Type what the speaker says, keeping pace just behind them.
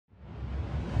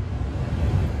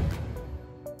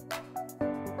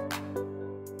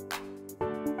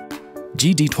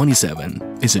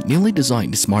GD27 is a newly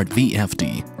designed smart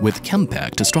VFD with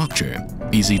compact structure,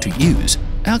 easy to use,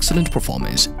 excellent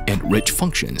performance, and rich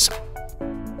functions.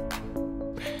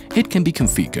 It can be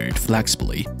configured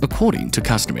flexibly according to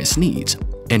customers' needs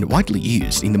and widely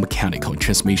used in the mechanical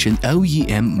transmission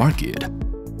OEM market.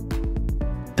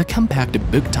 The compact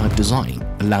book-type design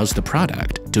allows the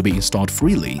product to be installed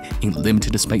freely in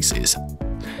limited spaces,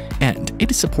 and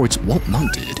it supports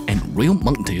wall-mounted and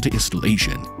rail-mounted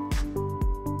installation.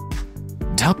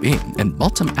 Top-in and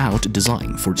bottom-out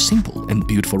design for simple and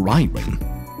beautiful wiring.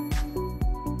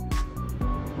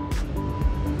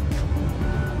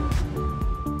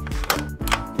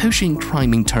 Pushing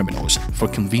timing terminals for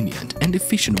convenient and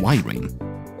efficient wiring.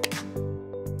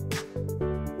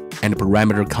 And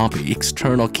parameter copy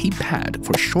external keypad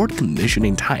for short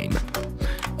conditioning time.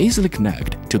 Easily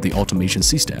connect to the automation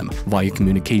system via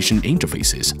communication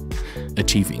interfaces,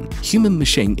 achieving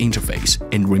human-machine interface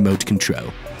and remote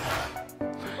control.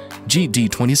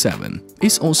 GD27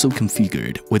 is also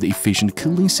configured with efficient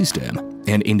cooling system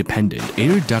and independent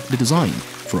air duct design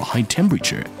for high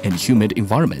temperature and humid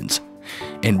environments,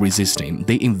 and resisting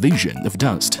the invasion of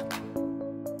dust.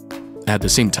 At the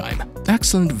same time,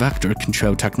 excellent vector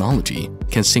control technology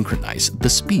can synchronize the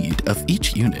speed of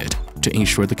each unit to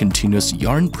ensure the continuous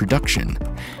yarn production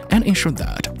and ensure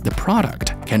that the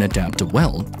product can adapt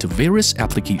well to various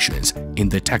applications in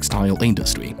the textile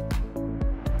industry.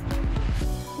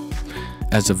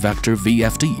 As a vector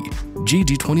VFD,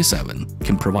 GD27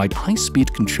 can provide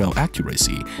high-speed control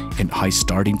accuracy and high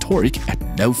starting torque at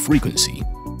low frequency.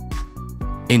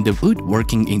 In the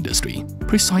woodworking industry,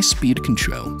 precise speed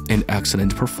control and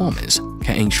excellent performance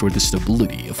can ensure the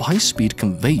stability of high-speed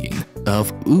conveying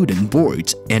of wooden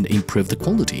boards and improve the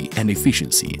quality and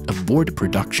efficiency of board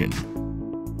production.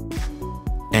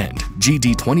 And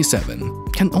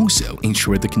GD27 can also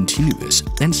ensure the continuous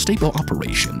and stable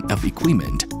operation of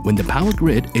equipment when the power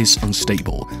grid is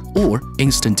unstable or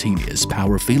instantaneous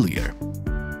power failure.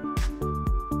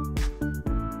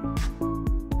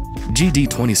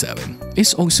 GD27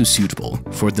 is also suitable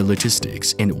for the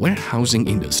logistics and warehousing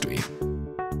industry.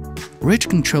 Rich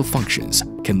control functions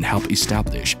can help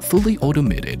establish fully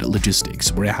automated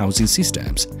logistics warehousing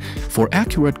systems for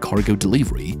accurate cargo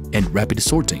delivery and rapid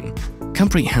sorting,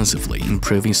 comprehensively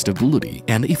improving stability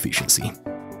and efficiency.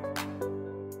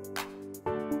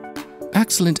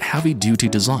 Excellent heavy-duty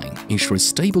design ensures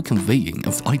stable conveying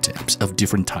of items of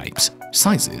different types,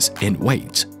 sizes, and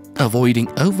weights, avoiding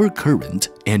overcurrent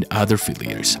and other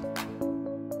failures.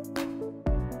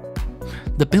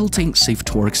 The built-in safe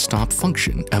torque stop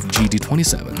function of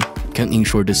GD27 can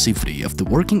ensure the safety of the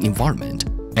working environment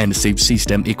and save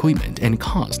system equipment and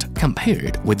cost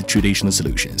compared with traditional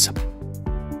solutions.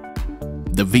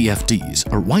 The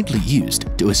VFDs are widely used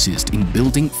to assist in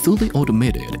building fully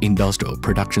automated industrial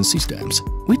production systems,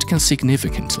 which can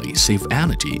significantly save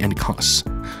energy and costs,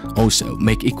 also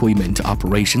make equipment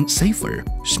operation safer,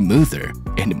 smoother,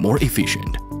 and more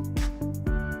efficient.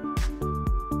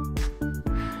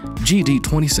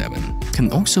 GD27 can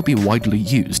also be widely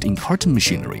used in carton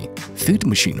machinery, food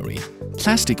machinery,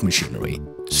 plastic machinery,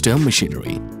 stone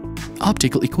machinery,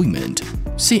 optical equipment,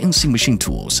 CNC machine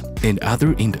tools, and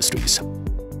other industries.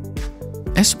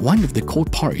 As one of the core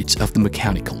parts of the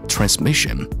mechanical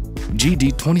transmission,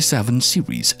 GD27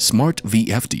 series Smart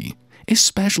VFD is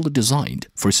specially designed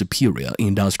for superior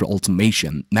industrial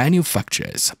automation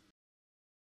manufacturers.